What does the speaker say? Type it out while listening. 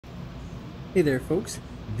Hey there folks,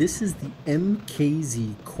 this is the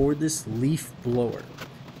MKZ cordless leaf blower.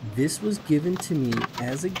 This was given to me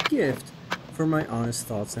as a gift for my honest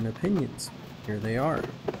thoughts and opinions. Here they are.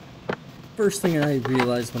 First thing I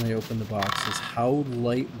realized when I opened the box is how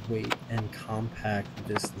lightweight and compact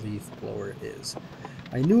this leaf blower is.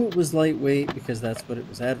 I knew it was lightweight because that's what it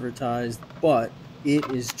was advertised, but it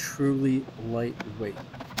is truly lightweight.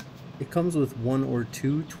 It comes with one or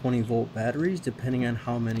two 20-volt batteries depending on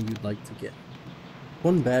how many you'd like to get.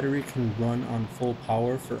 One battery can run on full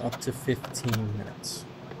power for up to 15 minutes.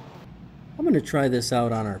 I'm going to try this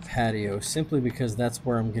out on our patio simply because that's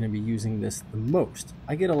where I'm going to be using this the most.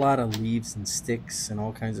 I get a lot of leaves and sticks and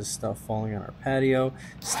all kinds of stuff falling on our patio.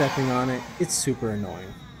 Stepping on it, it's super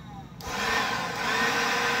annoying.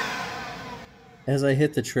 As I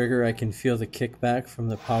hit the trigger, I can feel the kickback from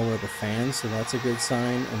the power of the fan, so that's a good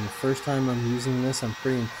sign. And the first time I'm using this, I'm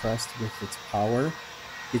pretty impressed with its power.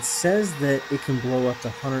 It says that it can blow up to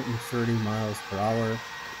 130 miles per hour.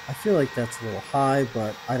 I feel like that's a little high,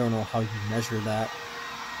 but I don't know how you measure that.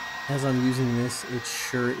 As I'm using this, it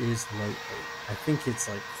sure is lightweight. I think it's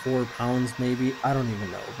like 4 pounds maybe. I don't even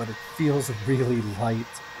know, but it feels really light.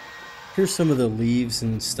 Here's some of the leaves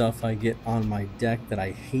and stuff I get on my deck that I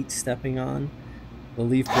hate stepping on. The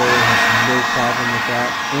leaf blower has no problem with that,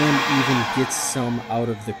 and even gets some out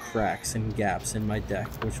of the cracks and gaps in my deck,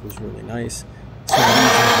 which was really nice. Some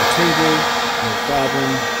leaves on the table, no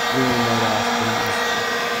problem, blew right off pretty easily.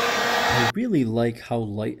 I really like how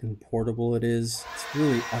light and portable it is. It's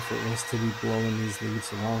really effortless to be blowing these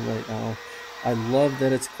leaves around right now. I love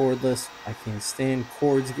that it's cordless. I can't stand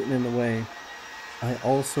cords getting in the way. I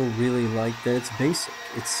also really like that it's basic.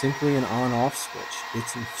 It's simply an on-off switch.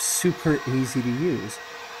 It's super easy to use,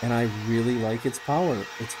 and I really like its power.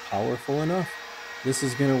 It's powerful enough. This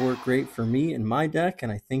is going to work great for me and my deck,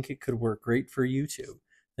 and I think it could work great for you too.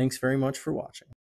 Thanks very much for watching.